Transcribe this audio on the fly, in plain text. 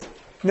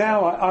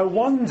Now, I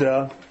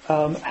wonder,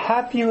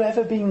 have you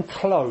ever been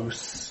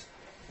close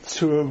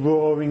to a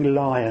roaring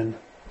lion?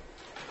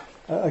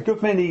 A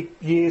good many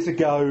years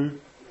ago,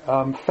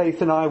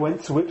 Faith and I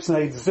went to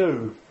Whipsnade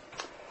Zoo,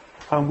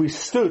 and we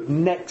stood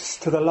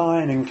next to the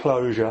lion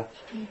enclosure,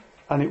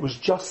 and it was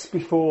just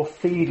before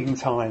feeding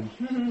time.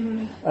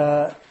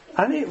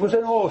 And it was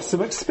an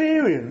awesome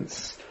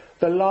experience.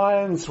 The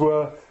lions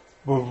were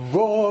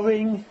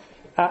roaring,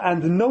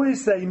 and the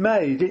noise they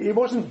made, it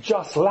wasn't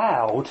just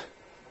loud,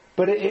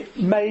 but it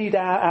made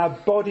our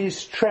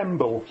bodies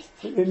tremble.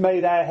 It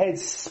made our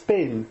heads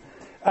spin.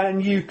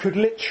 And you could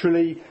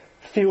literally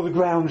feel the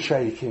ground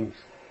shaking.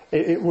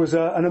 It was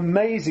an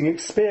amazing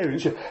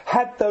experience.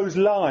 Had those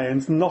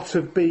lions not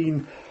have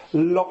been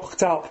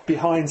locked up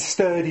behind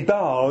sturdy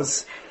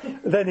bars,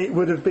 then it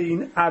would have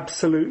been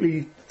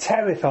absolutely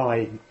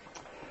terrifying.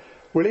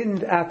 Well,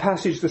 in our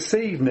passage this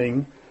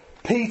evening,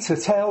 Peter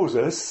tells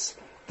us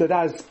that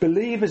as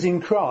believers in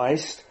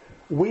Christ,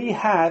 we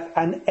have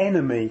an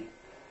enemy.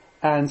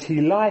 And he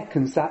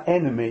likens that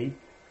enemy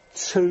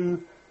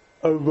to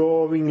a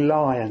roaring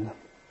lion.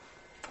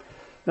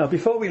 Now,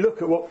 before we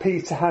look at what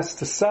Peter has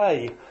to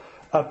say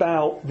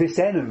about this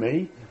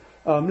enemy,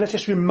 let's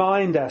just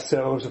remind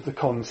ourselves of the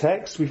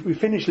context. We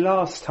finished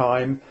last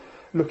time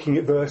looking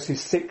at verses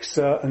 6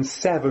 and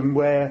 7,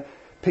 where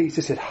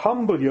Peter said,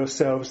 "Humble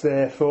yourselves,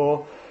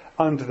 therefore,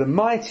 under the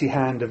mighty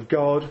hand of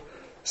God,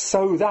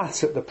 so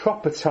that at the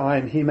proper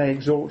time he may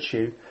exalt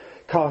you,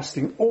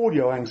 casting all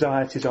your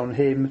anxieties on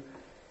him,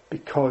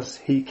 because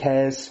he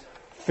cares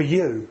for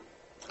you."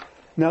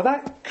 Now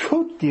that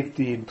could give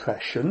the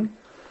impression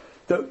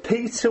that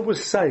Peter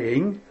was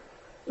saying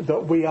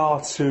that we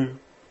are to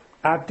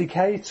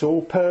abdicate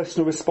all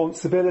personal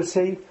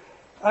responsibility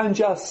and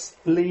just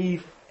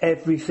leave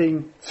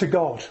everything to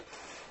God.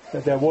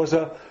 That there was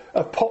a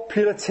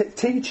popular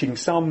teaching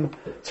some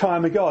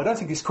time ago. I don't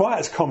think it's quite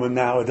as common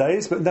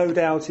nowadays, but no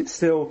doubt it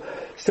still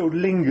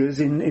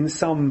lingers in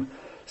some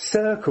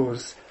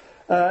circles.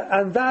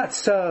 And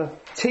that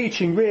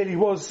teaching really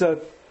was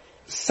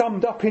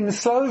summed up in the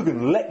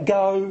slogan, "Let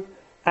go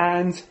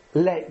and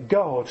let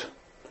God."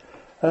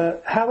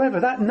 However,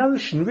 that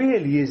notion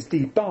really is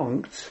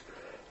debunked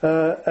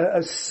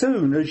as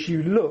soon as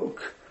you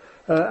look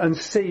and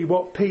see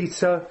what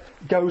Peter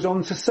goes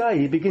on to say.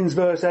 He begins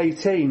verse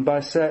 18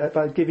 by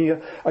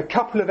giving a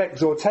couple of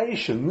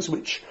exhortations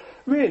which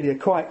really are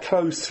quite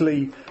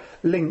closely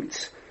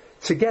linked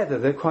together.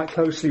 They're quite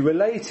closely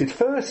related.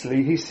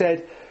 Firstly, he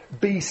said,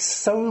 "Be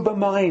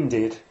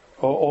sober-minded,"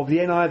 or the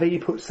NIV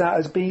puts that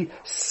as "be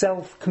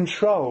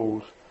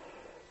self-controlled."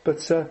 But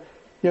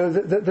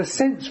the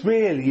sense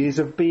really is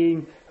of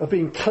being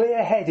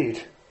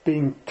clear-headed,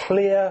 being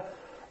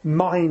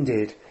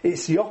clear-minded.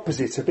 It's the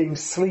opposite of being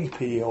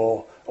sleepy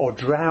or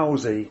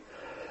drowsy.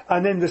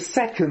 And then the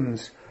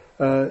second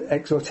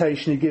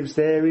exhortation he gives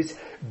there is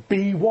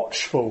 "be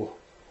watchful,"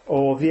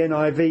 or the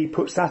NIV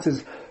puts that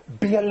as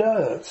 "be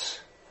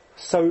alert."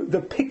 So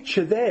the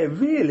picture there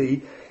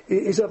really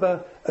is of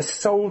a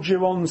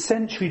soldier on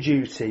sentry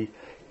duty,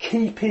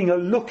 keeping a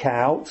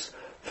lookout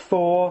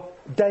for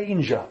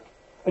danger.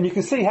 And you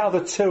can see how the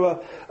two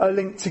are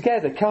linked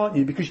together, can't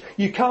you? Because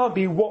you can't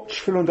be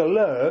watchful and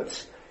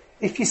alert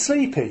if you're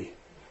sleepy,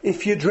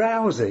 if you're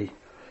drowsy.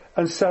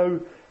 And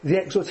so the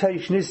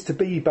exhortation is to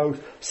be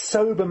both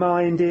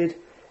sober-minded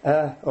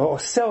or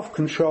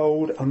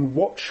self-controlled and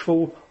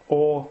watchful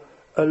or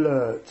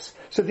alert.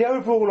 So the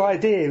overall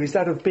idea is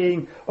that of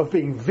being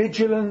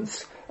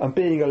vigilant and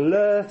being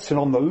alert and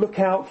on the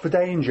lookout for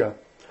danger.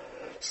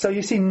 So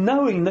you see,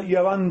 knowing that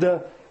you're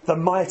under the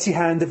mighty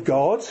hand of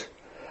God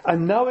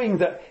and knowing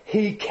that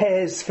he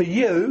cares for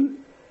you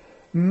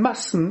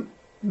mustn't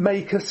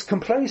make us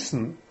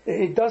complacent.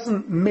 It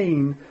doesn't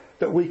mean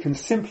that we can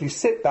simply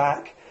sit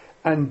back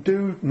and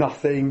do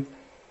nothing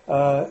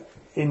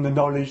in the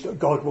knowledge that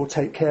God will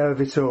take care of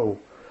it all.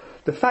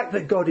 The fact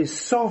that God is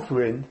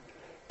sovereign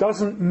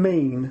doesn't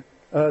mean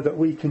that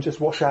we can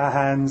just wash our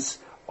hands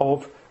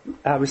of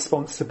our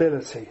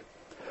responsibility.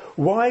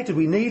 Why do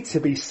we need to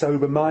be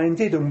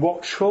sober-minded and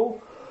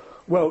watchful?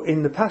 Well,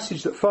 in the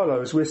passage that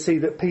follows, we'll see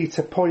that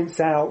Peter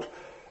points out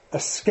a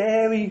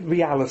scary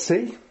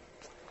reality,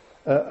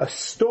 a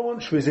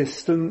staunch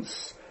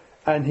resistance,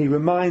 and he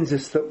reminds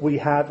us that we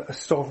have a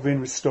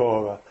sovereign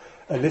restorer.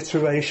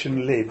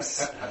 Alliteration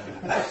lives.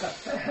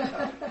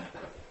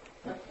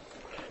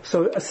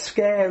 So a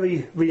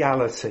scary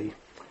reality.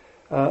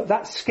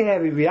 That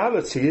scary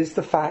reality is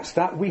the fact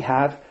that we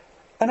have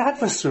an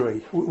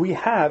adversary. We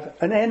have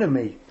an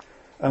enemy.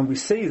 And we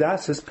see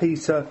that, as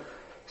Peter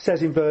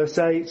says in verse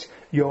 8,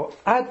 "Your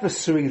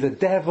adversary, the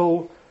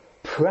devil,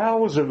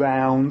 prowls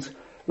around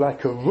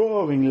like a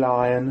roaring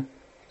lion,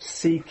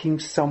 seeking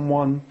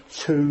someone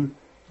to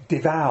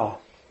devour."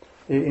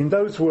 In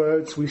those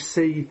words, we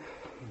see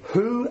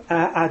who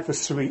our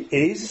adversary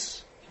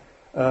is,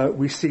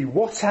 we see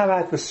what our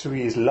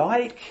adversary is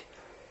like,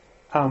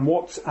 and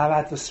what our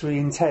adversary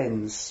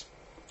intends.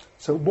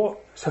 So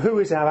who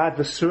is our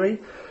adversary?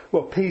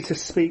 Well, Peter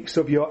speaks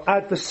of your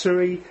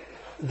adversary,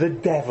 the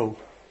devil.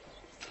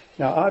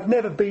 Now, I've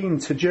never been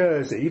to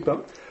Jersey,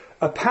 but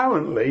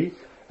apparently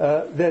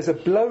there's a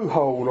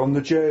blowhole on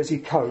the Jersey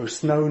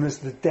coast known as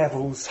the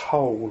Devil's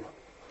Hole.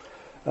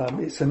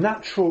 It's a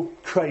natural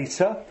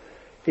crater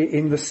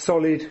in the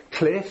solid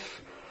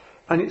cliff,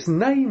 and its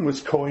name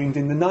was coined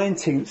in the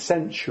 19th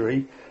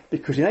century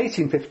because in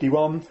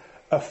 1851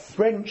 a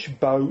French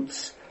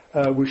boat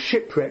was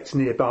shipwrecked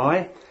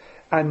nearby,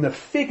 and the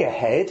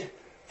figurehead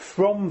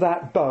from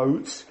that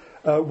boat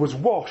was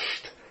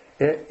washed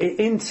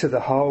into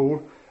the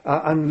hole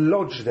and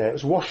lodged there. It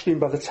was washed in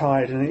by the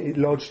tide and it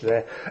lodged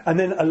there. And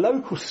then a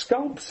local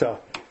sculptor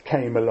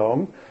came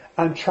along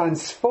and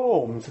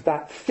transformed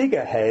that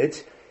figurehead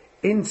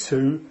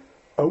into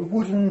a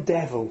wooden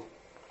devil,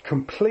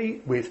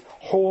 complete with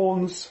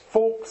horns,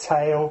 forked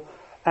tail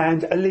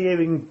and a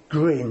leering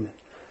grin.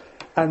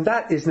 And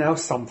that is now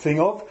something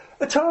of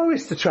a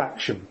tourist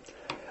attraction.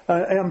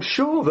 And I'm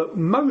sure that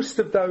most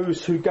of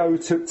those who go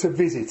to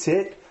visit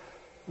it,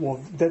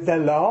 well, they'll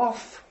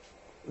laugh,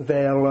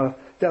 they'll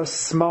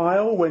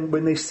smile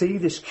when they see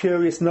this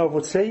curious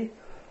novelty,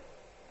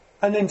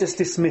 and then just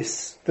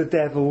dismiss the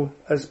devil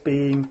as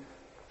being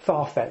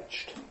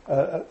far-fetched,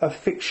 a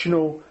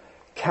fictional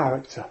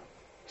character,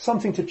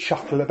 something to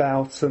chuckle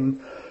about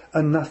and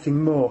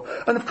nothing more.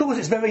 And of course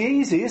it's very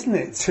easy, isn't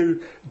it,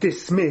 to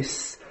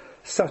dismiss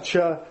such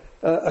a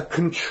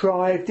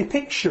contrived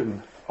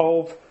depiction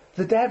of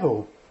the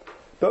devil.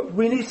 But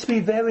we need to be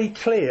very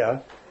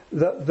clear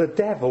that the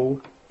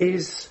devil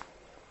is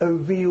a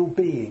real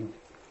being.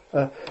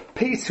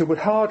 Peter would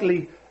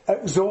hardly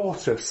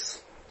exhort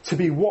us to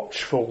be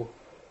watchful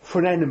for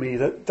an enemy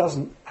that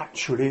doesn't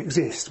actually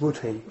exist, would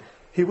he?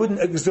 He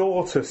wouldn't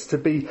exhort us to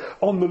be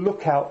on the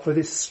lookout for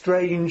this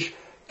strange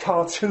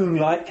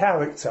cartoon-like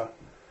character.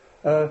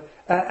 The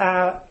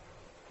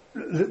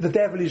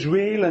devil is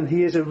real and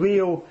he is a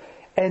real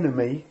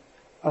enemy,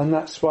 and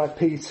that's why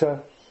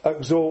Peter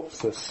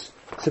exhorts us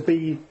to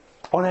be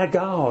on our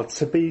guard,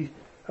 to be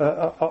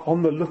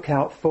on the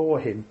lookout for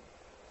him.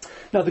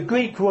 Now the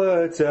Greek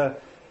word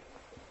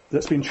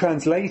that's been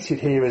translated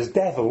here as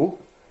devil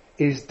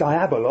is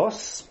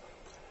diabolos,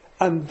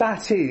 and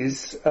that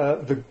is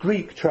the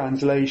Greek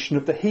translation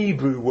of the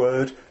Hebrew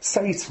word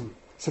Satan.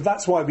 So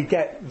that's why we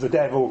get the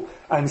devil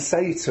and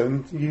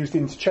Satan used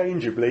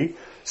interchangeably.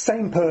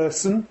 Same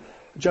person,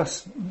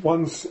 just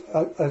one's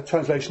a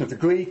translation of the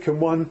Greek and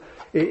one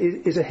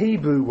is a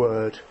Hebrew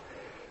word.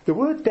 The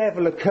word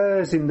devil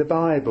occurs in the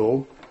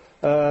Bible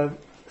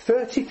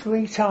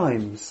 33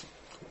 times,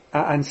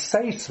 and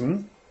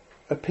Satan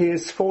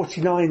appears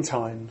 49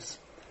 times.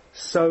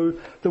 So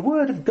the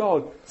Word of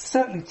God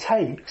certainly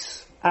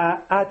takes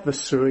our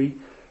adversary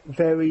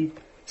very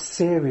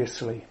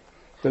seriously.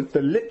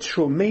 The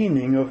literal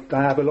meaning of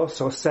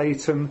diabolos or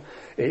Satan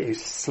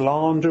is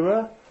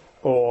slanderer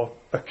or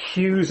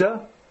accuser,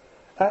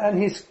 and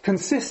he's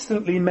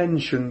consistently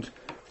mentioned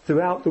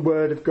throughout the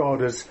Word of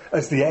God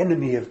as the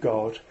enemy of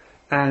God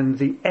and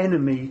the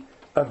enemy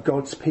of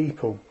God's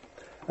people.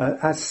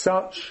 As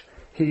such,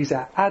 he's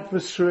our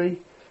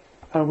adversary,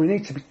 and we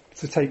need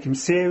to take him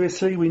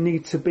seriously. We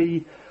need to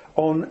be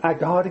on our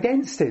guard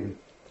against him.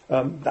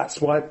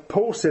 That's why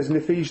Paul says in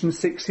Ephesians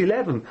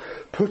 6:11,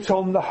 put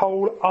on the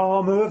whole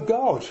armour of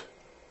God.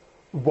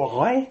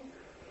 Why?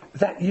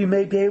 That you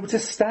may be able to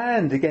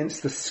stand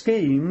against the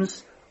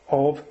schemes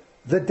of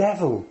the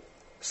devil.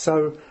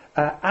 So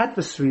our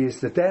adversary is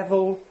the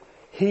devil.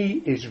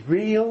 He is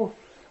real.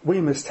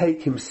 We must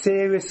take him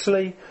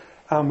seriously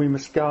and we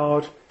must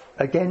guard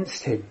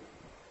against him.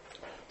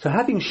 So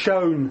having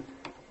shown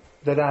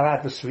that our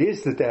adversary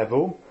is the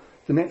devil,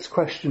 the next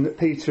question that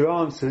Peter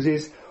answers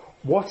is,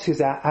 what is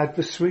our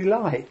adversary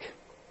like?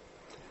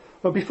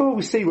 Well, before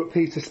we see what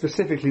Peter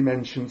specifically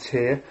mentions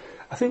here,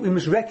 I think we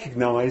must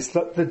recognise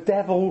that the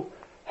devil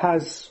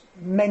has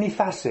many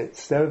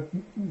facets. There are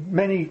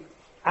many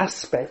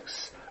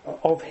aspects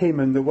of him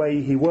and the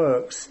way he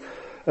works.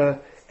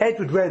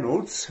 Edward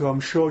Reynolds, who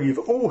I'm sure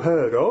you've all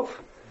heard of,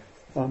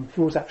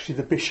 he was actually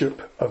the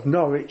Bishop of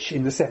Norwich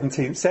in the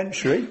 17th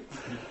century.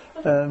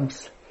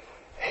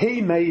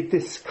 He made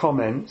this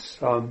comment,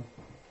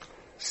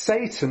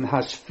 Satan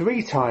has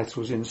 3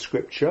 titles in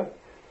Scripture,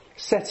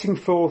 setting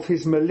forth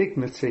his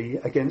malignity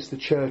against the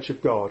Church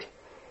of God.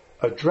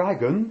 A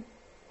dragon,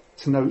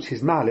 to note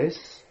his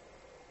malice,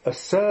 a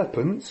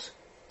serpent,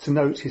 to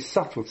note his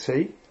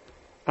subtlety,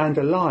 and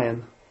a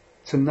lion,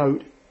 to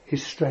note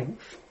his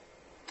strength.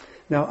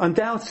 Now,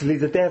 undoubtedly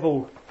the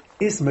devil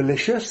is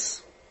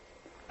malicious,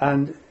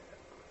 and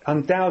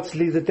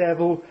undoubtedly the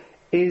devil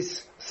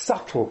is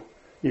subtle.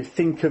 You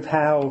think of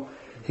how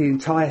he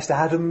enticed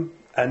Adam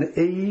and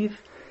Eve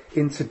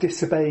into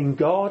disobeying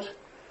God.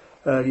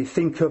 You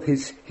think of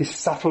his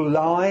subtle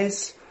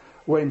lies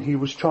when he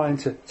was trying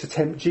to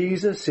tempt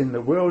Jesus in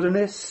the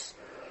wilderness.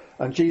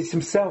 And Jesus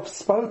himself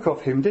spoke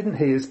of him, didn't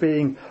he, as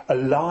being a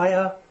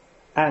liar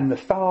and the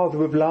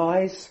father of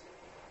lies.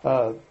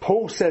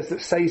 Paul says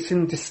that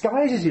Satan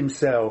disguises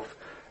himself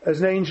as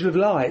an angel of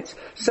light.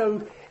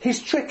 So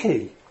he's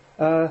tricky.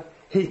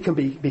 He can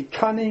be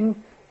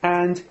cunning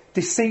and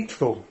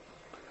deceitful.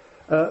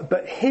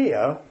 But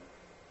here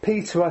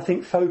Peter, I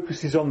think,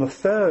 focuses on the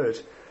third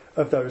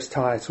of those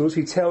titles.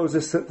 He tells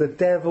us that the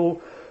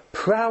devil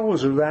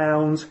prowls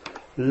around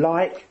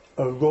like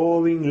a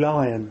roaring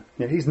lion.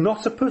 He's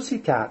not a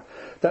pussycat.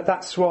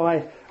 That's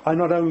why I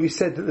not only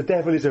said that the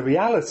devil is a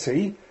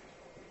reality,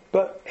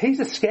 but he's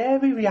a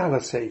scary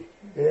reality.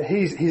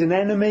 He's an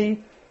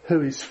enemy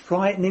who is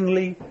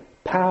frighteningly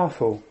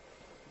powerful.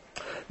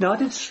 Now, I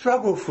did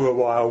struggle for a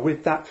while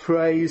with that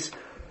phrase,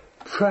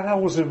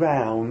 prowls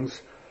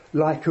around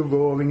like a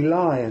roaring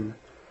lion.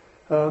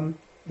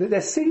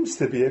 There seems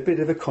to be a bit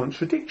of a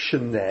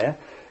contradiction there.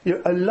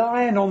 A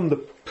lion on the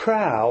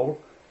prowl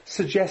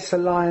suggests a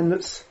lion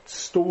that's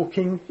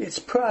stalking its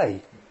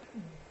prey.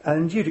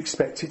 And you'd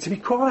expect it to be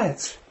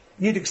quiet.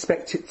 You'd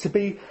expect it to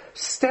be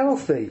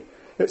stealthy.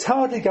 It's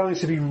hardly going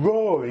to be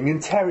roaring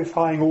and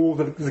terrifying all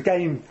the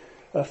game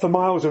for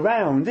miles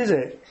around, is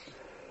it?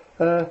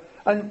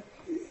 And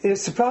it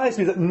surprised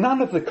me that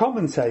none of the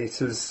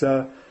commentators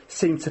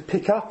seem to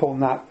pick up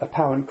on that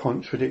apparent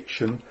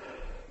contradiction.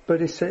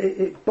 But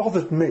it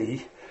bothered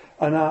me,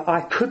 and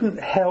I couldn't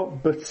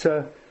help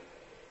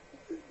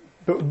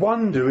but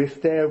wonder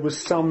if there was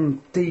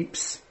some deep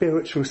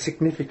spiritual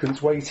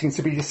significance waiting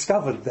to be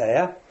discovered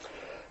there.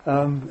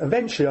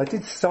 Eventually I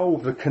did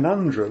solve the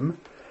conundrum,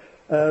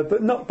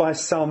 but not by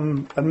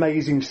some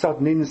amazing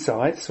sudden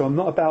insight, so I'm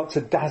not about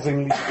to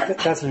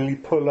dazzlingly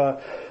pull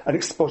an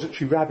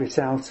expository rabbit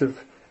out of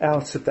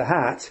the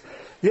hat.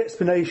 The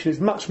explanation is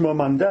much more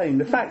mundane.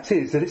 The fact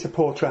is that it's a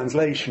poor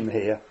translation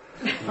here.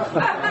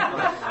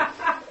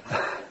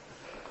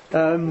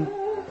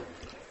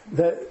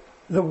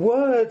 The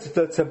words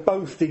that are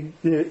both the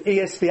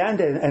ESV and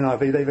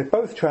NIV, they've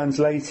both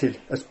translated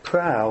as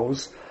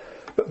prowls,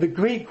 but the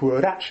Greek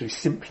word actually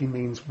simply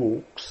means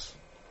walks.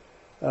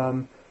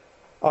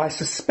 I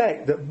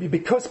suspect that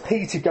because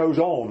Peter goes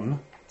on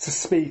to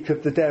speak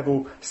of the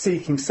devil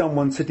seeking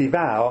someone to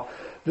devour,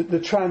 that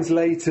the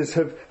translators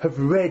have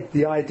read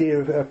the idea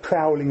of a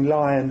prowling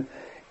lion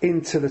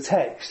into the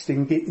text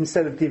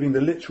instead of giving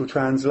the literal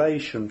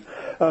translation.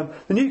 The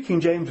New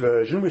King James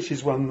Version, which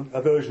is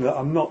a version that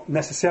I'm not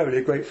necessarily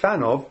a great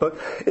fan of, but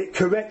it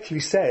correctly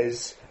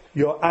says,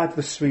 your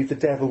adversary the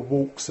devil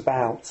walks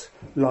about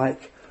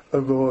like a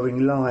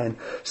roaring lion.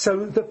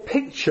 So the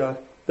picture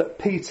that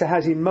Peter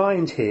has in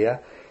mind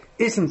here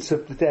isn't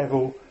of the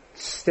devil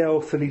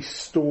stealthily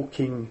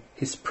stalking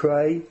his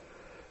prey.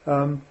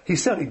 He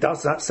certainly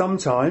does that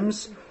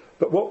sometimes,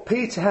 but what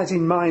Peter has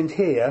in mind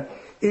here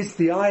is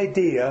the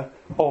idea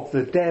of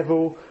the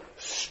devil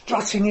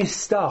strutting his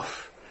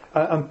stuff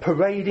and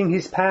parading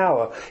his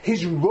power.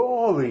 He's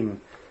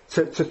roaring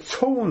to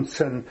taunt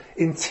and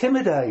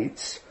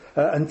intimidate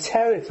and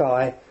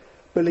terrify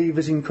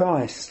believers in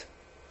Christ.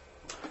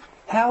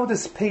 How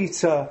does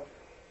Peter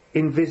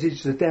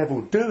envisage the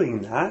devil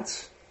doing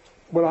that?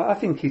 Well, I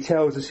think he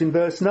tells us in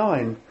verse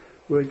 9,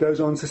 where he goes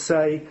on to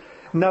say,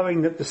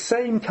 knowing that the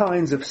same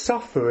kinds of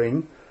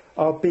suffering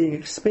are being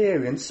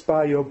experienced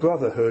by your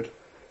brotherhood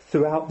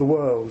throughout the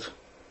world.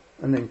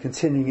 And then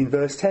continuing in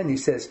verse 10 he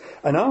says,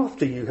 and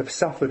after you have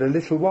suffered a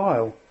little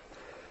while.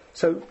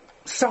 So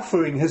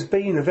suffering has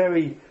been a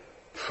very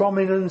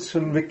prominent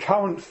and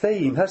recurrent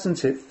theme,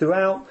 hasn't it,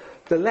 throughout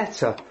the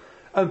letter.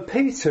 And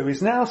Peter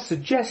is now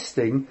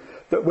suggesting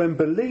that when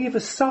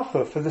believers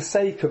suffer for the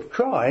sake of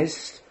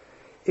Christ,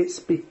 it's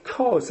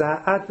because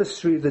our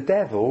adversary the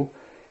devil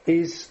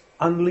is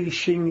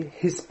unleashing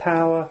his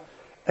power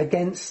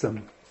against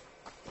them.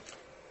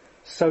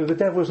 So the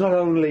devil is not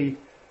only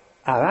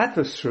our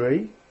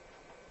adversary,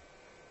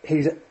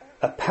 he's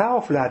a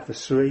powerful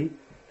adversary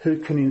who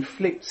can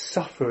inflict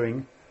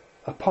suffering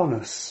upon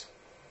us.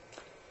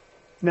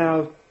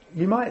 Now,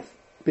 you might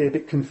be a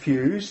bit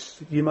confused.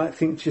 You might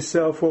think to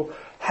yourself, well,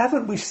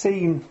 haven't we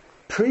seen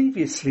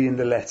previously in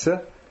the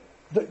letter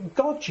that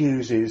God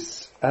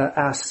uses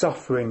our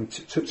suffering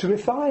to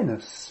refine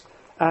us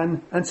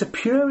and to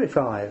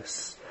purify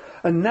us?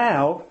 And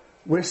now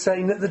we're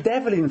saying that the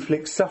devil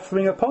inflicts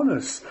suffering upon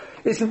us.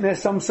 Isn't there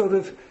some sort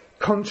of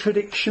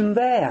contradiction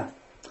there?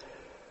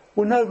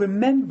 Well, no,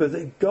 remember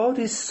that God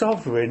is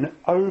sovereign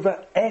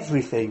over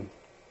everything,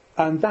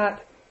 and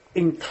that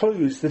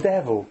includes the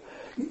devil.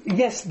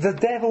 Yes, the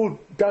devil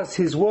does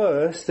his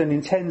worst and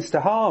intends to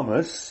harm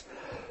us,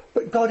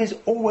 but God is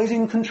always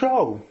in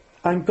control,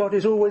 and God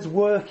is always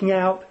working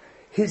out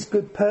his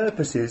good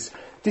purposes,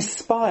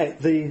 despite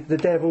the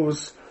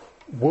devil's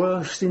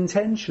worst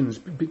intentions,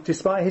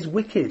 despite his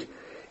wicked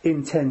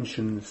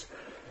intentions.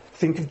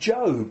 Think of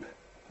Job.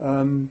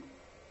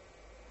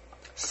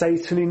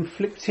 Satan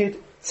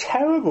inflicted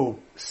terrible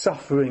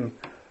suffering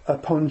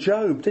upon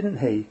Job, didn't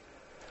he?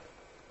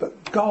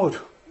 But God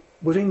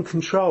was in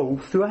control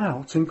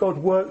throughout, and God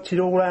worked it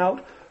all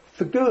out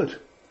for good.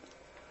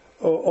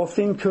 Or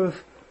think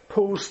of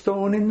Paul's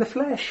thorn in the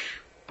flesh.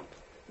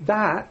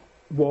 That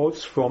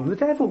was from the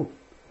devil.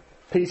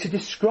 Peter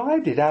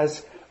described it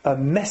as a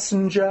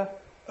messenger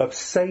of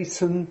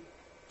Satan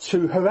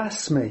to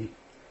harass me.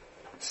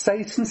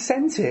 Satan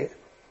sent it,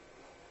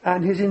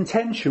 and his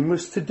intention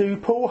was to do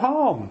Paul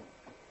harm.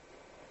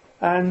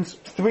 And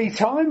 3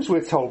 times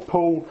we're told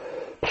Paul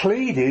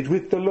pleaded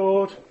with the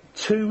Lord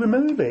to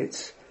remove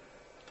it,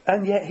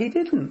 and yet he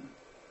didn't.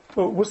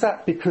 Well, was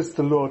that because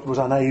the Lord was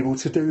unable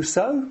to do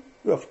so?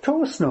 Of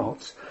course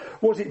not.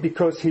 Was it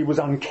because he was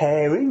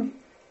uncaring?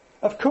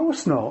 Of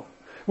course not.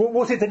 Well,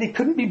 was it that he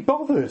couldn't be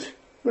bothered?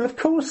 Well, of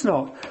course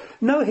not.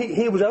 No,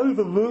 he was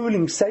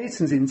overruling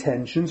Satan's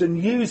intentions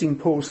and using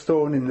Paul's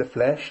thorn in the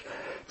flesh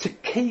to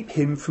keep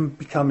him from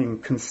becoming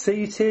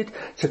conceited,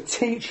 to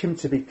teach him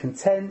to be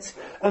content,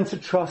 and to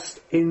trust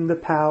in the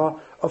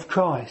power of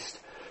Christ.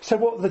 So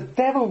what the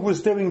devil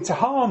was doing to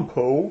harm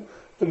Paul,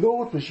 the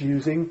Lord was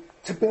using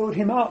to build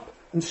him up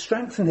and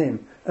strengthen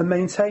him and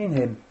maintain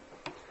him.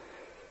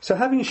 So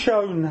having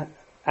shown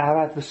our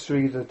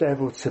adversary, the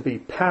devil, to be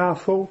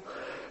powerful,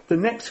 the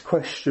next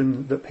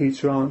question that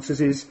Peter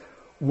answers is,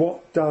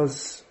 what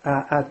does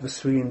our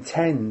adversary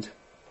intend?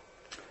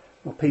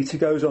 Well, Peter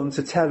goes on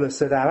to tell us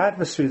that our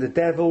adversary, the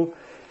devil,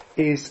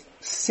 is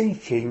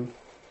seeking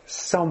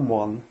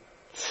someone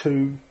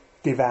to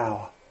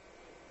devour.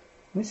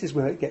 And this is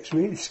where it gets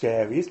really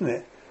scary, isn't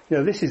it? You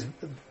know, this is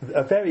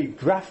a very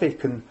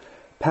graphic and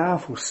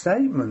powerful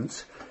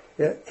statement.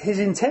 His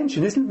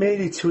intention isn't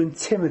merely to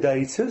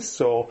intimidate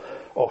us or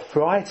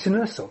frighten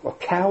us or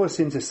cow us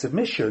into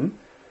submission.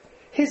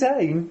 His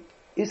aim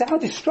is our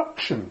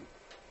destruction.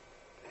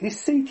 He's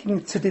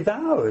seeking to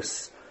devour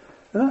us.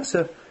 And that's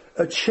a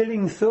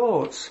chilling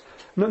thought.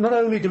 Not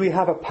only do we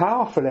have a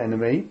powerful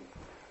enemy,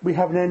 we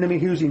have an enemy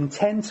who's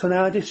intent on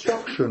our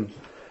destruction.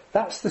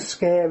 That's the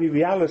scary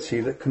reality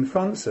that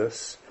confronts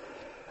us.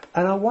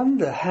 And I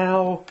wonder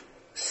how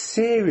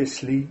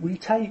seriously we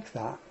take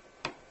that.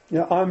 You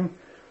know,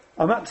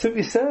 I'm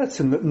absolutely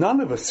certain that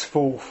none of us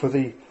fall for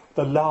the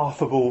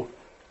laughable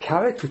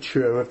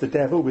caricature of the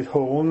devil with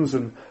horns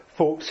and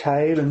forked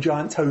tail and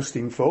giant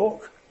toasting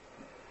fork.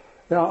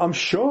 Now, I'm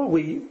sure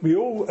we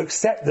all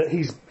accept that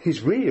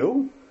he's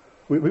real.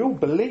 We all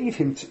believe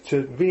him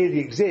to really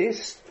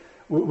exist.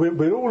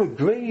 We all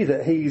agree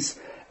that he's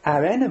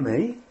our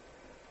enemy.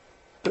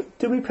 But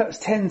do we perhaps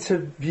tend to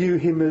view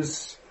him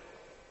as,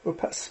 well,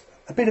 perhaps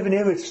a bit of an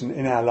irritant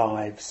in our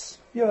lives?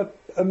 You know,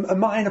 a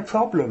minor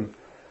problem.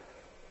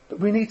 But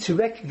we need to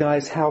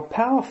recognise how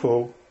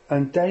powerful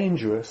and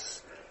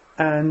dangerous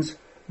and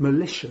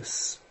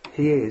malicious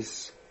he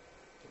is.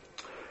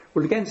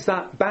 Well, against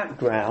that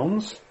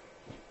background,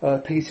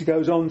 Peter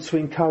goes on to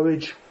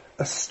encourage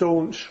a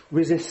staunch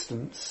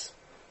resistance.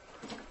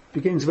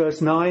 Begins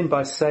verse 9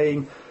 by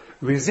saying,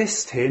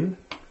 resist him,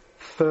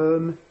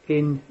 firm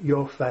in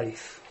your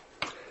faith.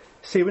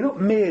 See, we're not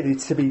merely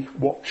to be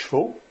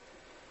watchful.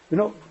 We're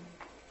not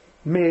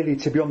merely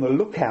to be on the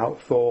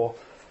lookout for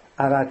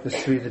our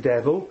adversary, the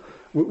devil.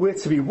 We're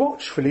to be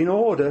watchful in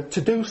order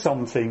to do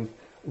something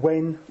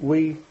when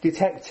we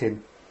detect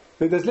him.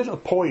 There's little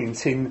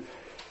point in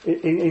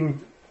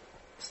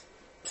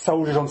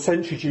soldiers on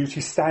sentry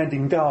duty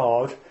standing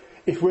guard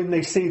if when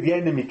they see the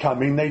enemy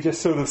coming they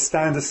just sort of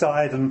stand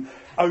aside and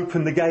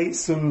open the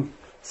gates and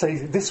say,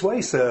 this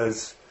way,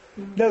 sirs.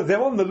 No,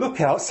 they're on the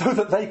lookout so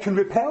that they can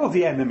repel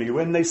the enemy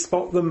when they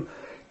spot them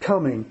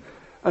coming.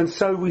 And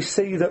so we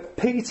see that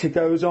Peter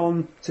goes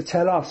on to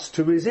tell us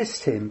to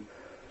resist him.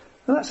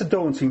 And that's a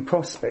daunting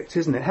prospect,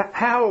 isn't it?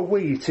 How are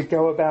we to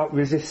go about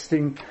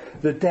resisting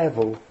the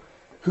devil,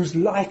 who's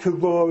like a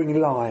roaring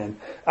lion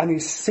and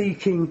is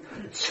seeking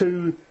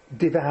to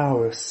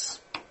devour us?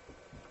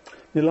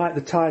 You like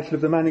the title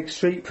of the Manic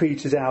Street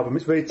Preachers album.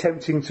 It's very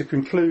tempting to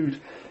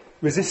conclude,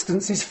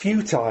 resistance is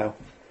futile.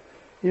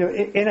 You know,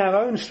 in our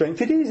own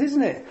strength it is,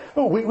 isn't it?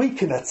 Oh, we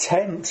can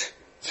attempt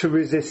to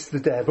resist the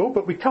devil,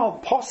 but we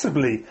can't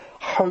possibly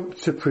hope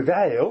to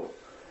prevail.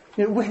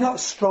 You know, we're not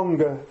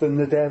stronger than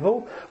the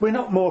devil. We're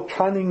not more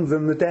cunning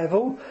than the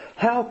devil.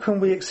 How can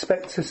we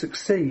expect to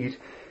succeed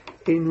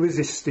in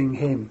resisting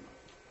him?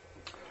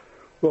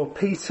 Well,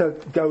 Peter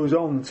goes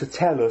on to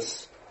tell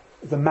us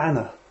the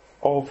manner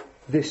of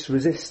this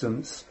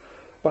resistance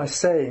by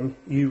saying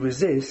you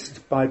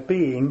resist by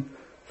being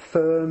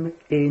firm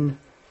in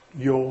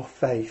your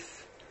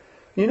faith.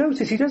 You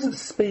notice he doesn't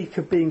speak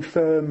of being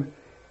firm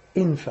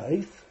in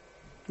faith.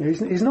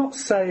 He's not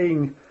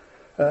saying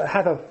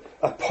have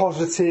a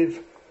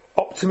positive,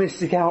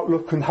 optimistic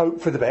outlook and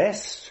hope for the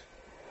best.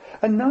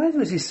 And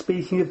neither is he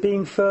speaking of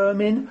being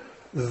firm in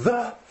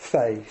the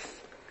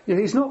faith. You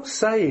know, he's not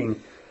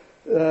saying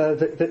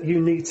that you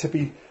need to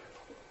be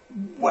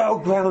well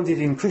grounded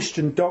in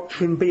Christian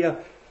doctrine, be a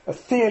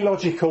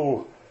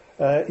theological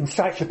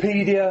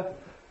encyclopedia,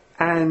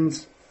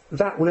 and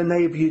that will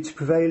enable you to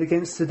prevail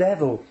against the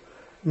devil.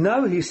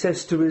 No, he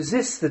says to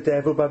resist the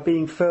devil by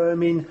being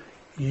firm in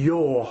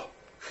your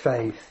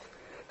faith.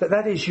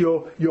 That is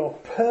your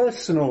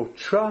personal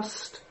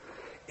trust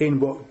in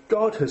what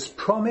God has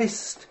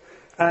promised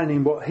and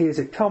in what he has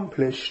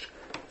accomplished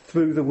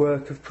through the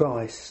work of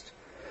Christ.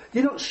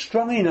 You're not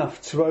strong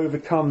enough to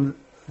overcome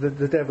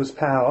the devil's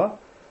power,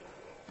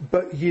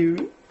 but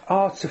you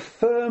are to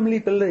firmly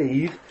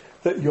believe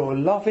that your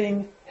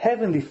loving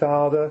Heavenly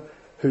Father,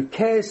 who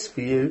cares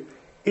for you,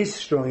 is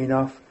strong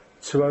enough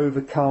to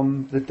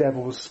overcome the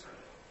devil's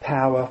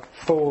power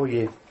for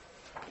you.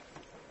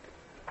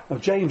 Now,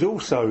 James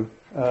also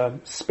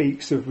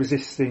speaks of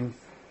resisting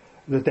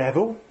the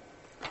devil.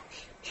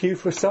 Cue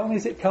for a song,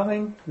 is it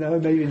coming? No,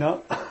 maybe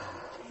not.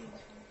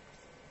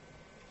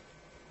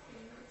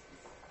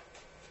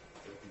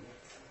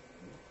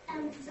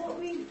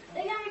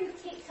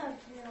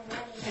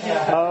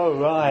 Oh,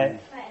 right.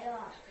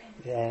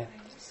 Yeah.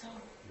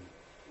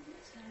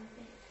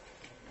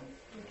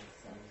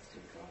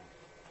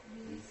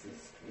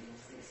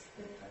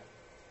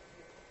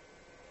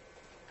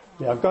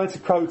 Yeah, I'm going to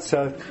quote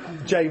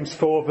James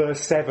 4 verse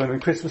 7,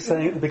 and Chris was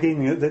saying at the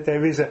beginning that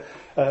there is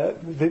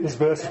this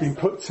verse has been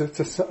put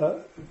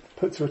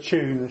to a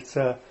tune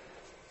that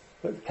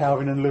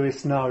Calvin and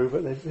Lewis know,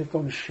 but they've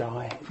gone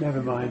shy.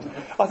 Never mind.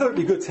 I thought it'd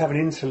be good to have an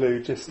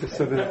interlude just to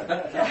sort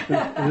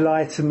of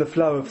lighten the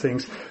flow of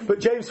things. But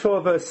James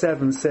 4 verse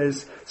 7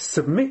 says,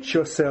 "Submit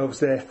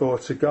yourselves therefore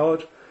to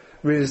God,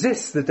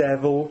 resist the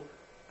devil,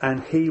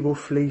 and he will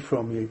flee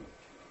from you."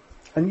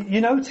 And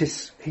you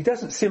notice he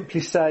doesn't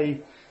simply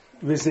say,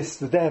 resist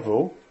the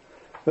devil,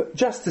 but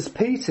just as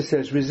Peter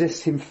says,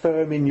 resist him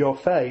firm in your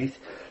faith,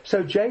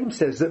 so James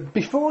says that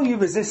before you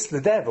resist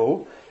the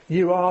devil,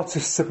 you are to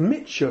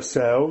submit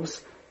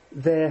yourselves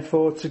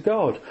therefore to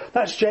God.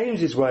 That's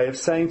James's way of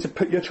saying to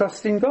put your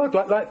trust in God.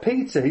 Like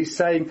Peter, he's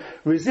saying,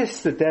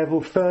 resist the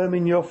devil firm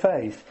in your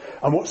faith.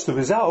 And what's the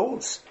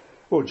result?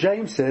 Well,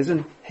 James says,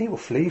 and he will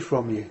flee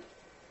from you.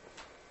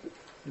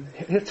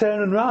 He'll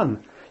turn and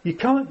run. You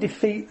can't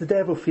defeat the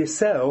devil for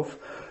yourself,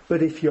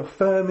 but if you're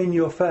firm in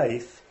your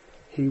faith,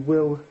 he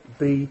will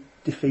be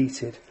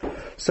defeated.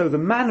 So the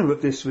manner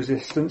of this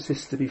resistance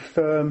is to be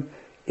firm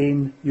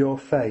in your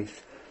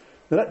faith.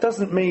 Now that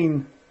doesn't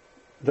mean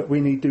that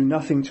we need do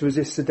nothing to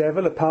resist the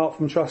devil apart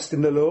from trust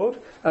in the Lord,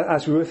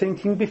 as we were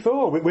thinking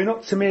before. We're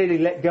not to merely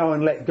let go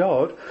and let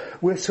God.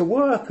 We're to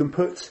work and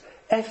put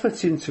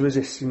effort into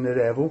resisting the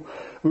devil.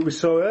 We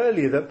saw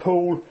earlier that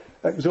Paul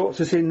exhorts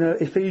us in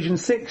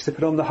Ephesians 6 to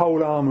put on the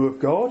whole armour of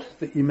God,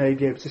 that you may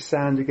be able to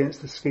stand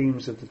against the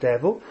schemes of the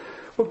devil.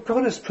 Well,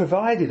 God has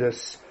provided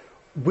us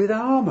with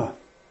armour.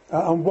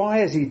 And why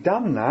has he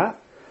done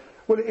that?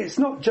 Well, it's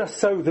not just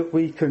so that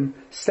we can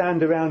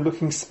stand around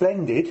looking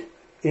splendid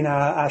in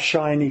our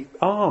shiny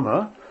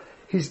armour.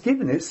 He's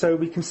given it so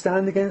we can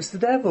stand against the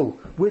devil.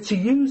 We're to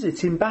use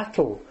it in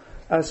battle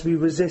as we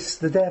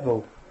resist the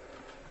devil.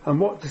 And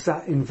what does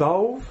that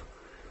involve?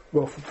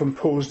 Well, from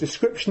Paul's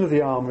description of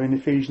the armour in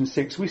Ephesians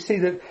 6, we see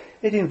that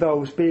it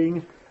involves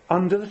being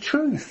under the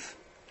truth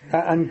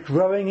and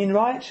growing in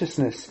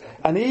righteousness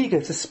and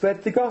eager to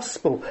spread the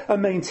gospel and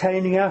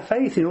maintaining our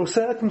faith in all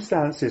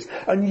circumstances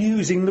and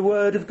using the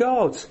word of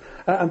God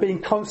and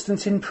being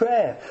constant in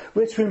prayer.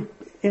 We're to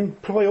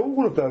employ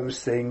all of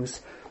those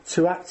things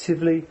to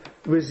actively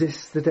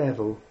resist the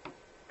devil.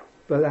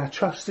 But our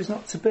trust is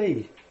not to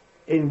be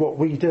in what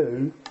we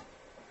do,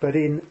 but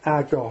in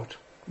our God.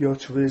 You're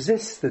to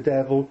resist the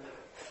devil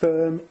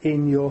firm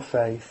in your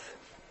faith.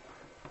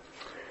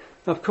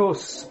 Of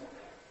course,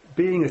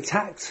 being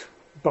attacked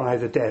by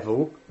the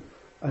devil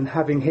and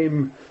having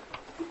him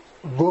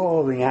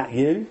roaring at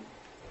you,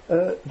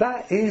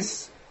 that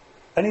is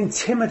an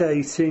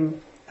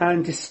intimidating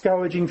and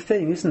discouraging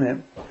thing, isn't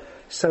it?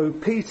 So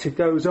Peter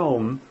goes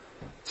on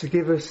to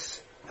give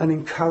us an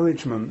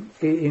encouragement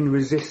in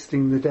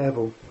resisting the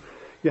devil.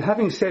 You're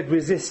having said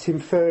resist him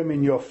firm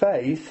in your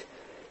faith,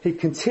 he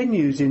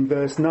continues in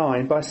verse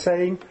 9 by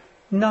saying,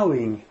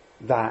 knowing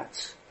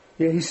that.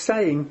 Yeah, he's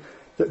saying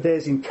that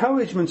there's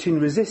encouragement in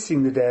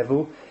resisting the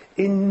devil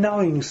in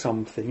knowing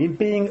something, in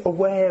being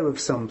aware of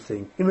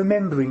something, in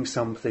remembering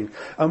something.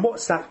 And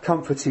what's that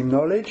comforting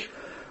knowledge?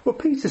 Well,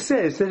 Peter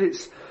says that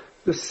it's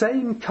the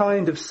same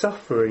kind of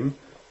suffering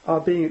are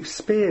being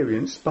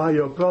experienced by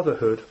your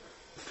brotherhood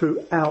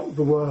throughout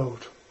the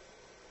world.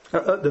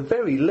 At the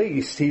very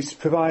least, he's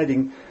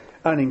providing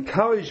an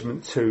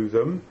encouragement to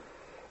them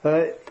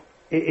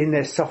in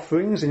their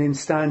sufferings and in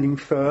standing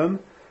firm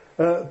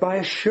by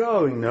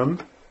assuring them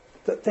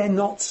that they're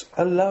not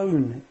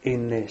alone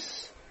in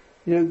this.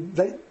 You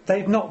know,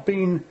 they've not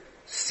been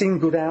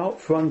singled out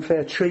for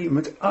unfair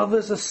treatment.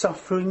 Others are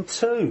suffering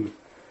too.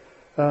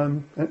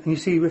 And you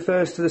see, he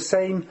refers to the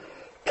same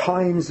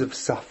kinds of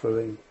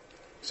suffering.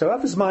 So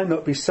others might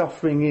not be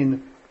suffering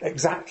in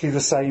exactly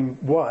the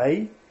same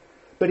way,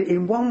 but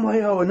in one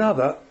way or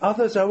another,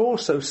 others are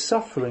also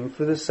suffering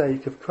for the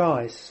sake of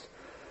Christ.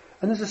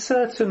 And there's a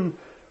certain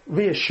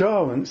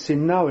reassurance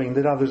in knowing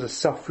that others are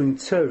suffering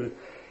too.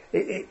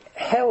 It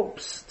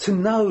helps to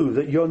know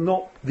that you're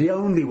not the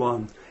only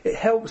one. It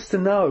helps to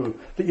know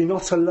that you're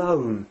not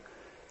alone.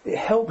 It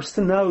helps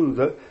to know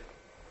that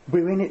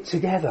we're in it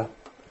together.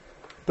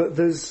 But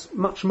there's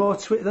much more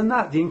to it than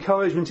that. The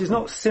encouragement is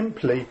not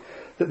simply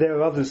that there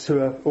are others who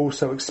are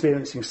also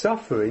experiencing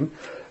suffering,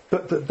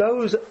 but that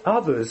those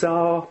others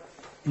are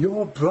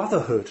your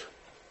brotherhood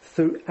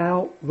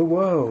throughout the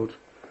world.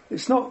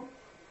 It's not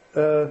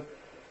that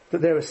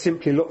there are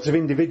simply lots of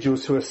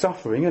individuals who are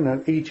suffering and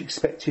are each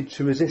expected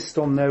to resist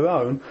on their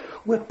own.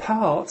 We're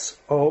part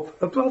of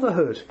a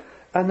brotherhood,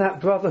 and that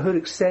brotherhood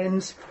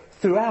extends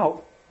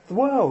throughout the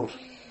world.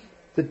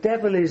 The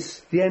devil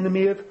is the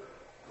enemy of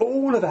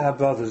all of our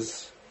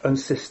brothers and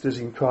sisters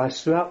in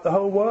Christ throughout the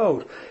whole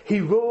world.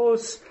 He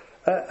roars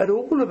at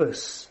all of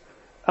us,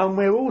 and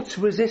we're all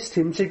to resist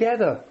him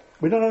together.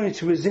 We're not only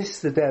to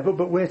resist the devil,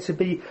 but we're to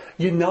be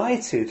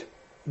united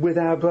with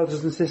our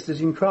brothers and sisters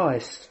in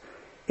Christ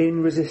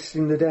in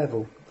resisting the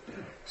devil.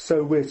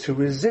 So we're to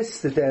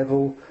resist the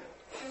devil,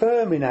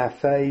 firm in our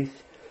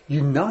faith,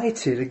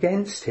 united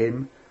against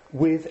him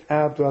with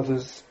our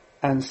brothers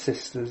and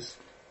sisters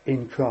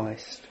in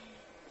Christ.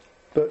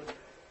 But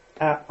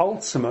our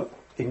ultimate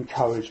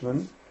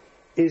encouragement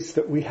is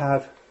that we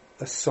have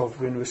a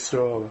sovereign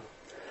restorer.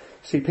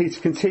 See, Peter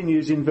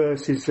continues in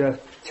verses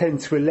 10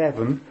 to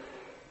 11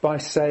 by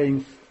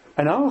saying,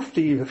 "And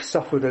after you have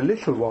suffered a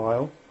little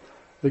while,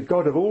 the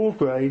God of all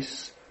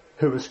grace,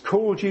 who has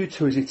called you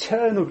to his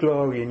eternal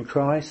glory in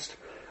Christ,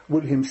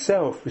 will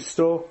himself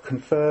restore,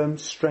 confirm,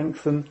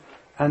 strengthen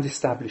and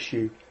establish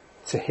you.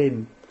 To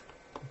him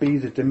be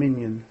the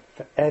dominion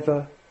for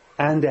ever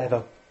and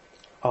ever.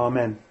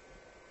 Amen."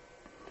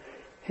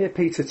 Here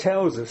Peter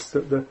tells us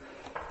that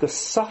the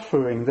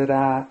suffering that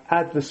our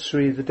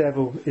adversary, the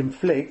devil,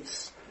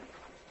 inflicts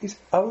is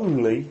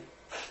only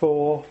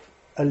for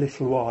a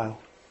little while.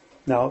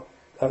 Now,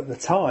 at the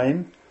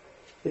time,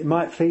 it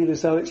might feel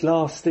as though it's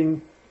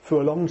lasting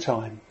for a long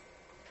time.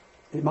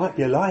 It might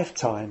be a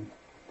lifetime.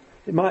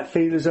 It might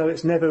feel as though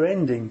it's never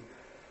ending.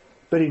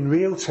 But in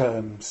real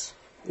terms,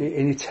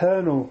 in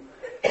eternal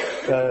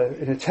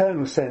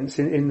sense,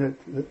 in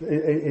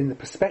the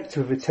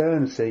perspective of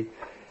eternity,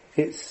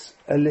 it's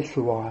a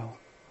little while.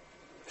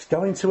 It's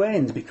going to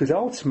end because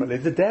ultimately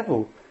the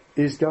devil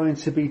is going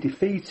to be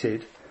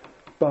defeated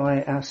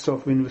by our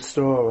sovereign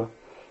restorer.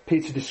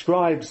 Peter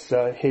describes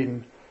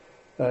him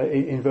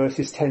in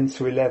verses 10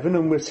 to 11,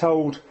 and we're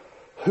told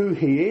who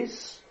he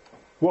is,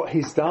 what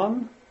he's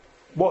done,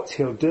 what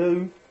he'll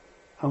do,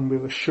 and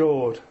we're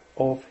assured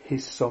of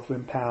his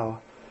sovereign power.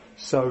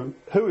 So,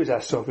 who is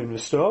our sovereign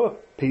restorer?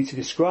 Peter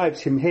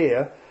describes him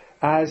here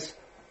as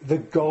the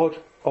God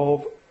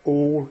of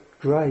all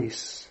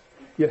grace.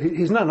 Yeah,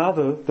 he's none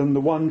other than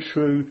the one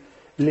true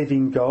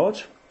living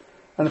God.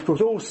 And of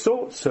course all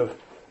sorts of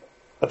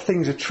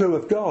things are true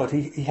of God.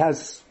 He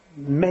has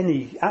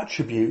many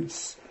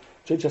attributes.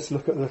 Just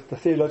look at the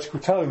theological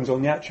tomes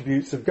on the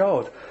attributes of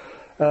God.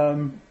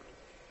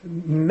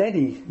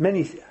 Many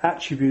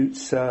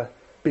attributes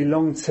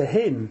belong to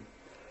him.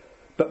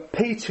 But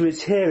Peter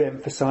is here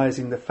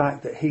emphasising the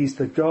fact that he's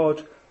the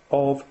God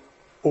of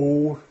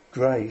all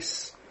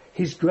grace.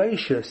 He's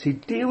gracious. He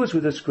deals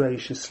with us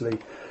graciously.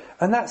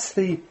 And that's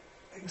the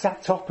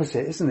exact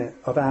opposite, isn't it,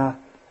 of our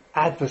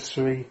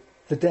adversary,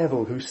 the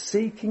devil, who's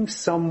seeking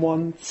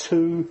someone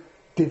to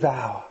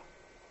devour.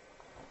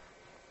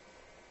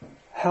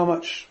 How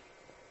much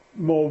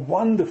more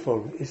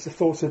wonderful is the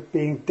thought of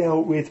being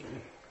dealt with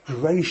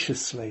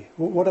graciously.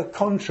 What a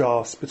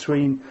contrast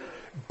between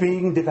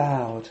being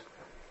devoured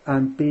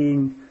and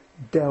being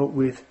dealt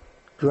with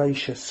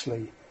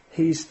graciously.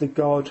 He's the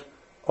God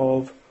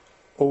of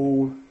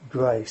all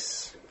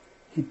grace.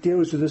 He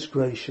deals with us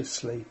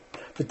graciously.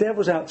 The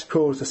devil's out to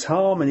cause us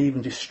harm and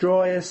even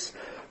destroy us,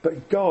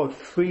 but God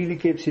freely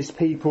gives his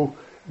people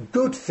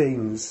good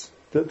things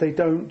that they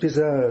don't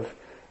deserve.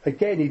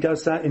 Again, he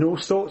does that in all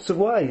sorts of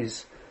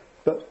ways,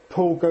 but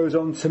Paul goes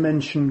on to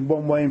mention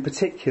one way in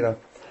particular.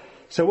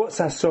 So what's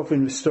our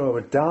sovereign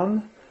restorer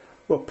done?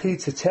 Well,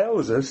 Peter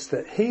tells us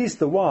that he's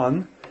the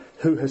one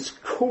who has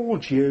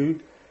called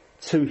you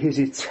to his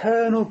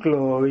eternal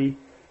glory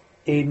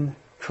in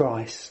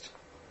Christ.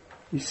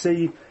 You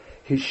see,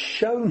 he's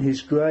shown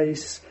his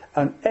grace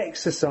and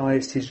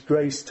exercised his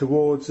grace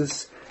towards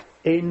us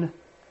in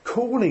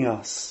calling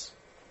us.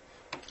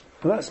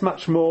 Well, that's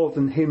much more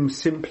than him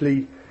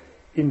simply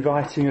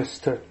inviting us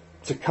to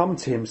come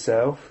to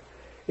himself.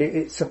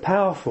 It's a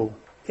powerful,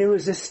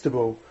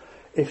 irresistible,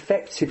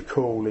 effective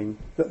calling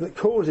that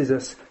causes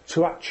us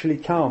to actually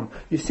come.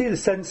 You see the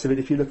sense of it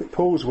if you look at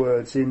Paul's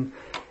words in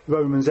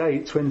Romans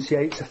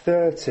 8:28 to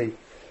 30.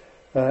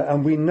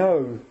 And we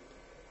know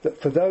that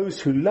for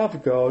those who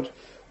love God,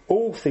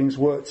 all things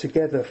work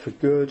together for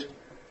good,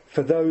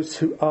 for those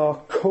who are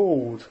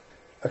called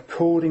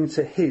according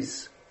to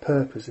his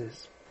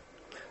purposes.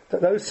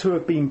 That those who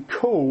have been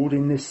called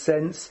in this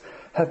sense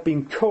have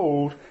been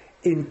called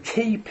in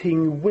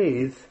keeping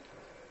with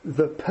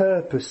the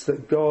purpose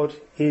that God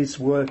is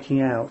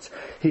working out.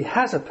 He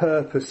has a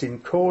purpose in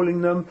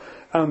calling them,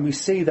 and we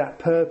see that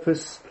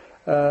purpose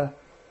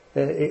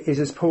is,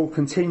 as Paul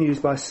continues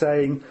by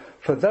saying,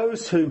 for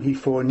those whom he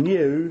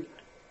foreknew,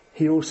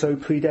 he also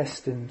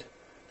predestined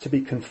to be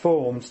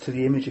conformed to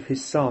the image of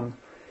his Son,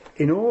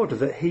 in order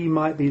that he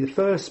might be the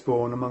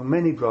firstborn among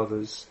many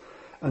brothers.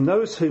 And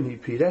those whom he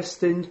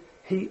predestined,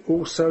 he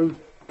also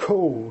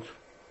called.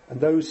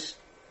 And those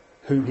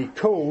whom he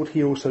called,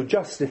 he also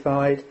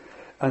justified.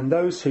 And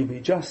those whom he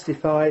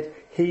justified,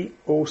 he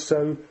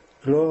also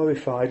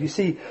glorified. You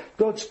see,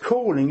 God's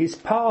calling is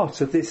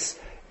part of this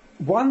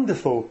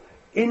wonderful,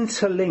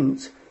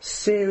 interlinked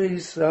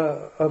series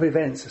of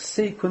events, a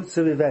sequence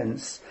of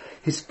events.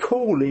 His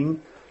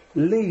calling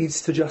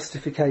leads to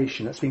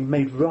justification. That's being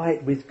made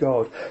right with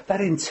God.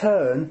 That in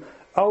turn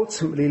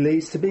ultimately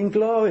leads to being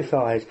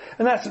glorified.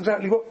 And that's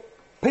exactly what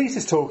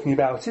Peter's talking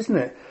about, isn't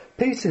it?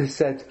 Peter has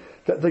said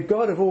that the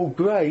God of all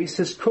grace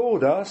has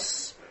called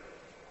us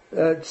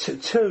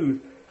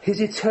to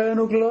his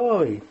eternal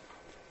glory.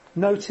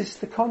 Notice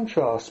the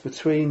contrast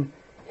between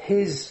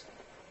his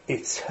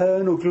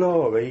eternal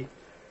glory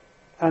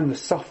and the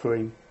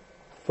suffering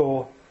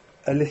for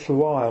a little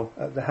while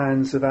at the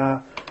hands of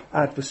our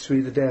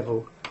adversary, the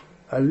devil.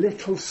 A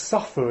little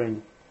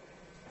suffering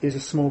is a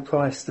small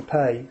price to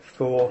pay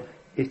for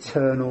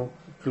eternal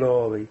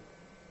glory.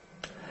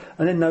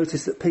 And then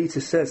notice that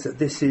Peter says that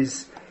this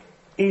is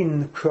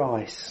in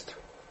Christ.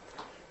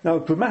 Now,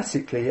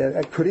 grammatically,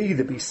 it could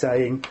either be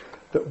saying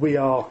that we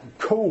are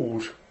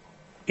called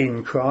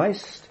in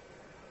Christ,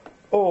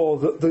 or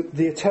that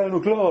the eternal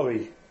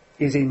glory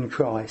is in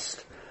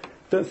Christ.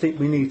 Don't think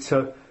we need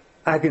to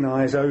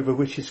agonise over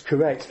which is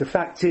correct. The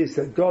fact is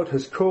that God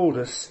has called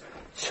us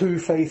to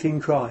faith in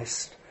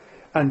Christ,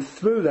 and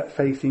through that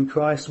faith in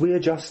Christ we are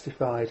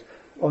justified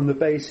on the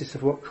basis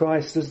of what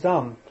Christ has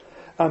done.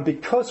 And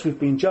because we've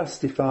been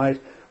justified,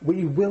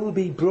 we will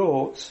be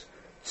brought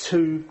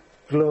to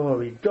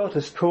glory. God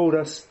has called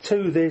us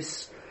to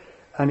this,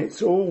 and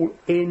it's all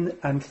in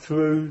and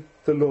through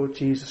the Lord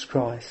Jesus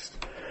Christ.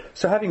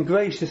 So having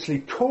graciously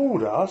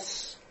called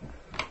us,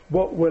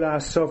 what will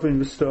our sovereign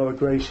restorer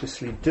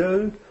graciously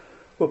do?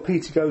 Well,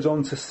 Peter goes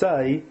on to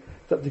say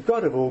that the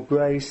God of all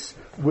grace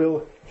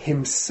will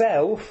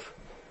himself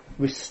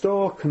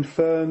restore,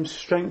 confirm,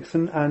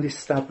 strengthen and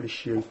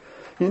establish you.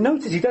 You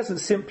notice he doesn't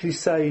simply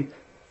say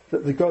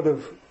that the God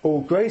of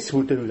all grace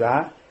will do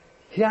that.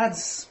 He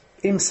adds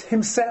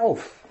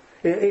himself.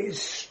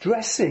 It's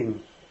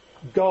stressing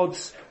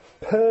God's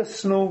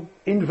personal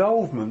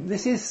involvement.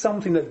 This is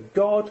something that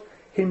God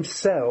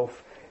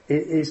himself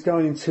is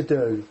going to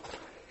do.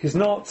 He's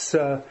not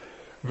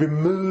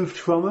removed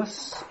from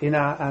us in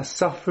our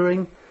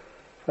suffering.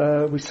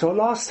 We saw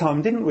last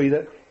time, didn't we,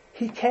 that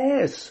he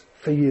cares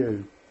for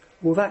you.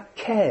 Well, that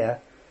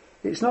care,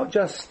 it's not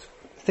just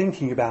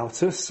thinking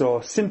about us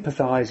or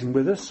sympathising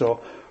with us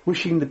or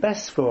wishing the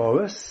best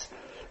for us.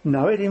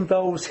 No, it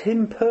involves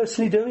him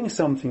personally doing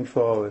something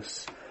for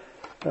us.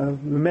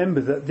 Remember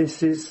that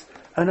this is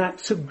an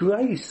act of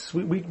grace.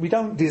 We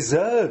don't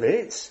deserve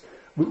it.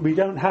 We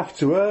don't have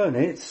to earn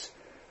it.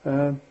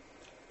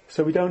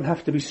 So we don't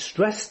have to be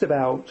stressed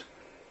about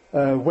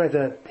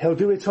whether he'll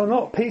do it or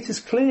not. Peter's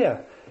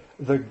clear.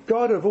 The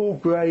God of all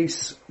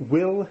grace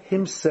will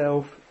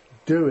himself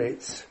do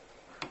it.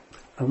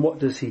 And what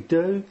does he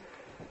do?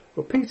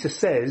 Well, Peter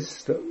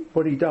says that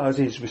what he does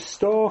is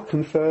restore,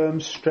 confirm,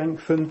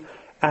 strengthen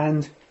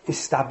and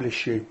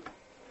establish you.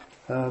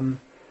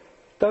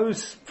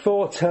 Those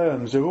four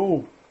terms are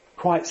all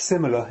quite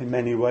similar in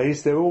many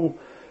ways. They're all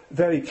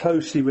very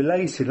closely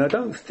related. And I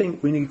don't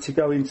think we need to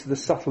go into the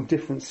subtle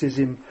differences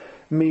in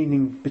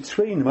meaning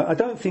between them. I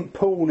don't think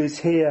Paul is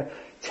here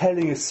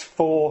telling us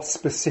four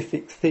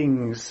specific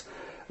things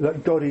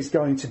that God is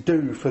going to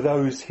do for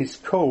those he's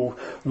called.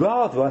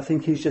 Rather, I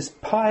think he's just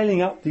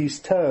piling up these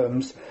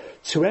terms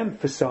to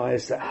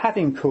emphasise that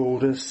having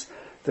called us,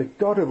 the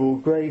God of all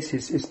grace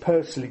is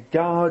personally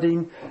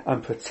guarding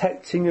and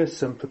protecting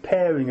us and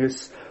preparing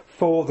us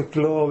for the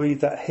glory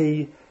that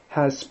he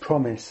has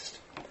promised.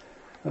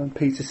 And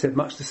Peter said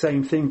much the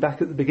same thing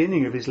back at the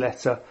beginning of his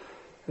letter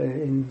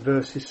in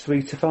verses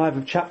 3 to 5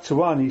 of chapter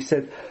 1. He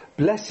said,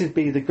 "Blessed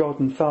be the God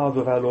and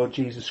Father of our Lord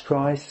Jesus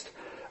Christ.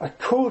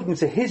 According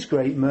to his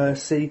great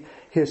mercy,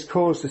 he has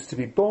caused us to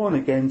be born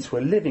again to a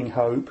living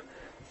hope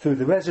through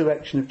the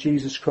resurrection of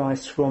Jesus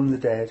Christ from the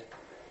dead,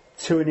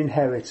 to an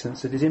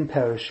inheritance that is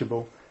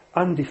imperishable,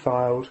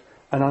 undefiled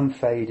and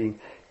unfading,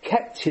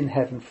 kept in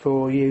heaven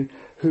for you,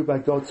 who by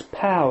God's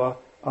power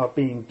are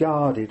being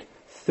guarded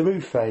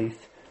through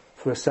faith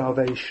for a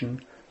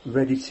salvation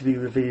ready to be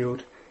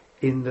revealed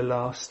in the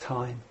last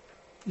time."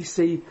 You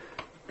see,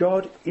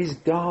 God is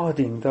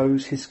guarding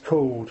those he's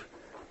called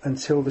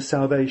until the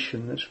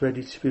salvation that's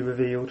ready to be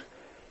revealed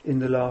in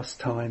the last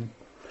time.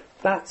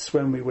 That's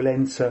when we will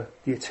enter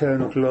the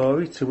eternal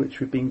glory to which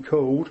we've been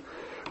called.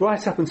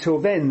 Right up until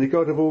then, the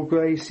God of all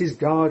grace is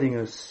guarding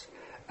us.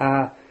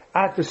 Our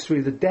adversary,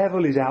 the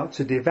devil, is out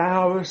to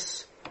devour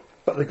us,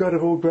 but the God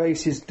of all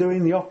grace is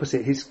doing the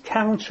opposite. He's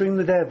countering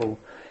the devil.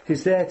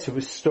 He's there to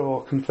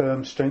restore,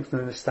 confirm, strengthen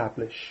and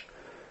establish.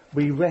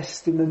 We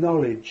rest in the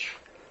knowledge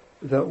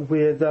that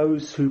we're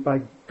those who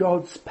by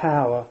God's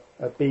power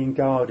are being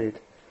guarded.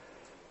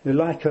 You're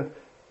like a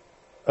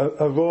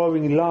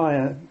roaring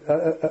lion.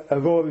 A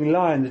roaring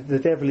lion, the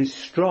devil is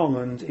strong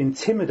and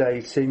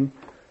intimidating,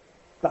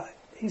 but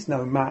he's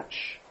no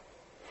match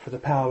for the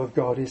power of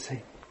God, is he?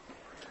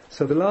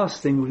 So the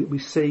last thing we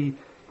see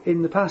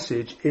in the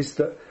passage is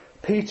that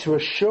Peter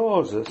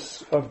assures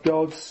us of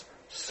God's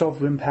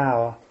sovereign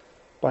power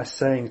by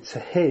saying, "To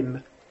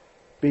him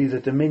be the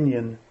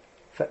dominion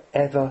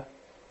forever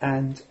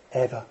and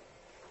ever."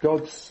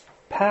 God's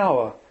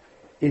power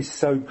is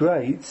so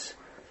great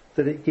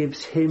that it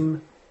gives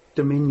him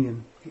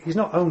dominion. He's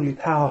not only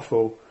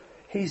powerful,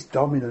 he's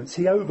dominant.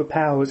 He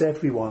overpowers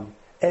everyone,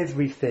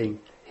 everything.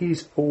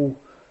 He's all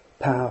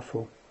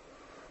powerful.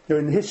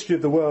 In the history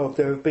of the world,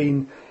 there have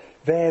been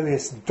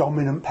various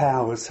dominant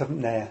powers,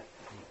 haven't there?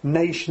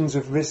 Nations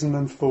have risen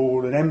and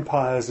fallen,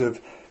 empires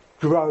have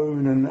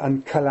grown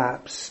and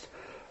collapsed.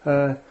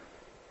 They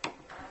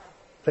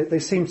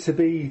seem to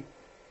be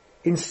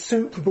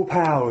insuperable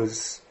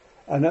powers,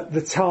 and at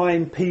the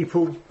time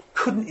people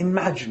couldn't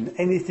imagine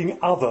anything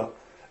other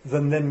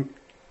than them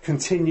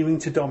continuing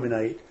to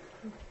dominate.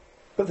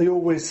 But they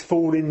always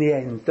fall in the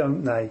end,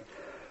 don't they?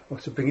 Or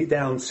to bring it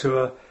down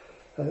to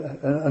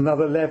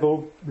another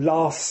level,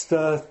 last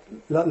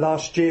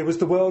year was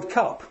the World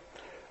Cup.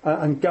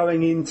 And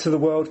going into the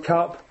World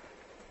Cup,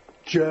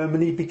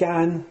 Germany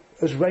began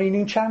as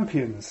reigning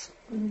champions.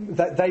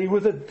 That they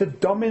were the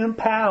dominant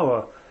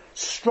power,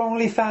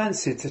 strongly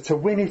fancied to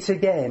win it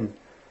again.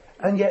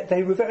 And yet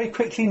they were very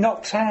quickly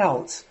knocked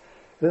out.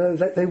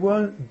 They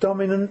weren't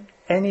dominant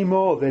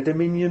anymore. Their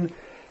dominion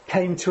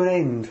came to an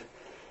end.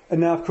 And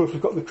now, of course,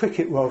 we've got the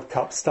Cricket World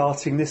Cup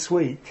starting this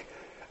week.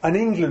 And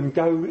England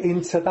go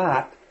into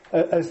that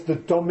as the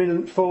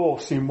dominant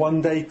force in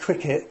one-day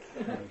cricket.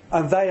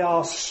 And they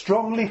are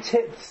strongly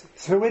tipped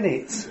to win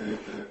it.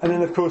 And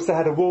then, of course, they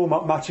had a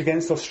warm-up match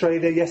against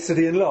Australia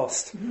yesterday and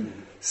lost.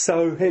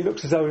 So it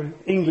looks as though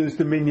England's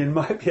dominion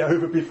might be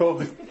over before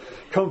the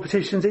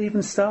competition's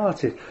even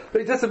started.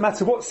 But it doesn't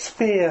matter what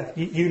sphere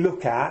you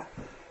look at.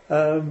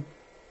 The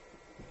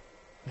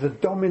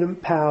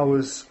dominant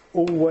powers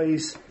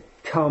always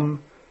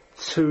come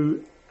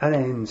to an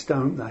end,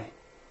 don't they?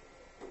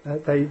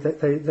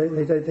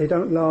 They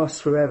don't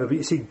last forever. But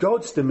you see,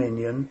 God's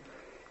dominion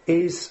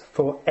is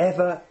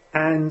forever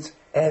and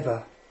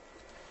ever.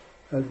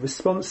 The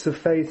response of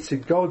faith to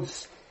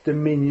God's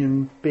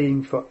dominion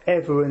being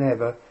forever and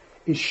ever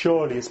is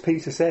surely, as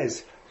Peter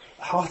says,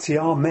 hearty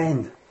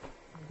amen.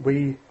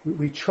 We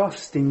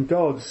trust in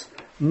God's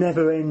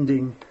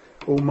never-ending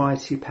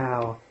almighty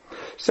power.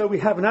 So we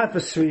have an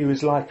adversary who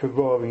is like a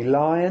roaring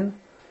lion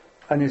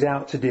and is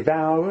out to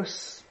devour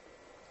us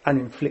and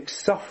inflict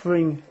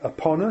suffering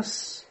upon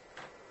us.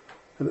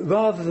 But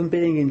rather than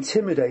being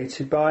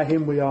intimidated by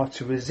him, we are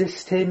to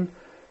resist him,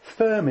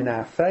 firm in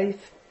our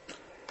faith.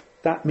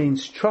 That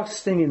means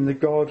trusting in the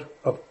God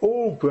of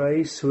all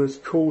grace who has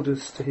called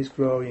us to his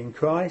glory in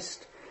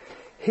Christ.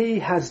 He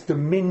has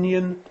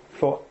dominion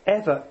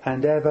forever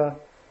and ever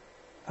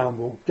and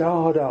will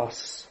guard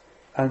us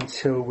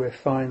until we're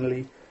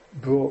finally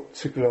brought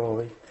to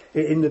glory.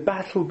 In the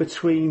battle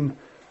between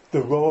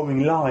the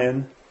roaring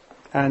lion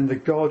and the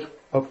God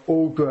of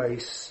all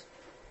grace,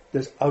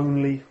 there's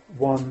only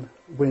one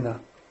winner.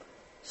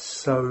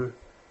 So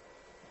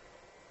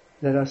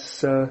let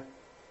us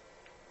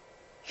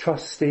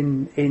trust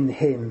in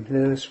him.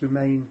 Let us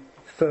remain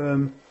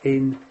firm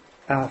in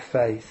our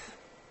faith.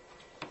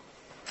 I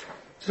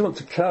just want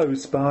to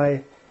close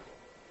by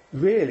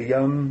really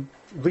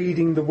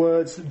reading the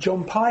words that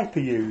John Piper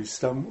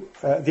used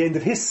at the end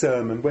of his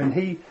sermon when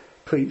he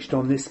preached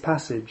on this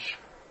passage.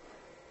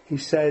 He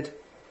said,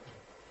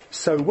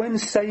 "So when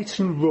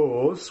Satan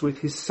roars with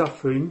his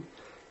suffering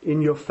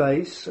in your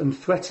face and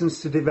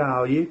threatens to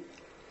devour you,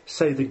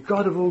 say the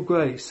God of all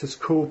grace has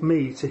called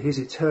me to his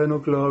eternal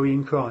glory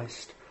in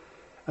Christ.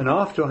 And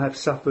after I have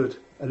suffered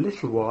a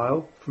little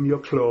while from your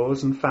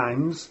claws and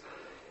fangs,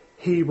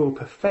 he will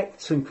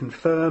perfect and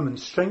confirm and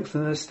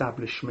strengthen and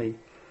establish me.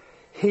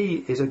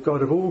 He is a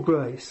God of all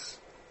grace.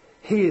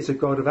 He is a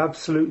God of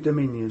absolute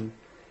dominion.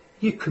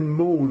 You can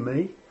maul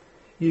me,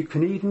 you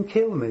can even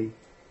kill me,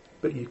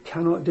 but you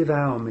cannot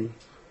devour me.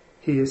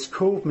 He has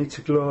called me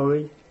to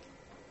glory,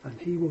 and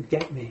he will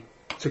get me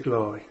to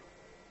glory."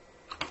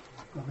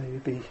 Well, may we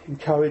be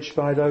encouraged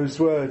by those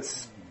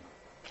words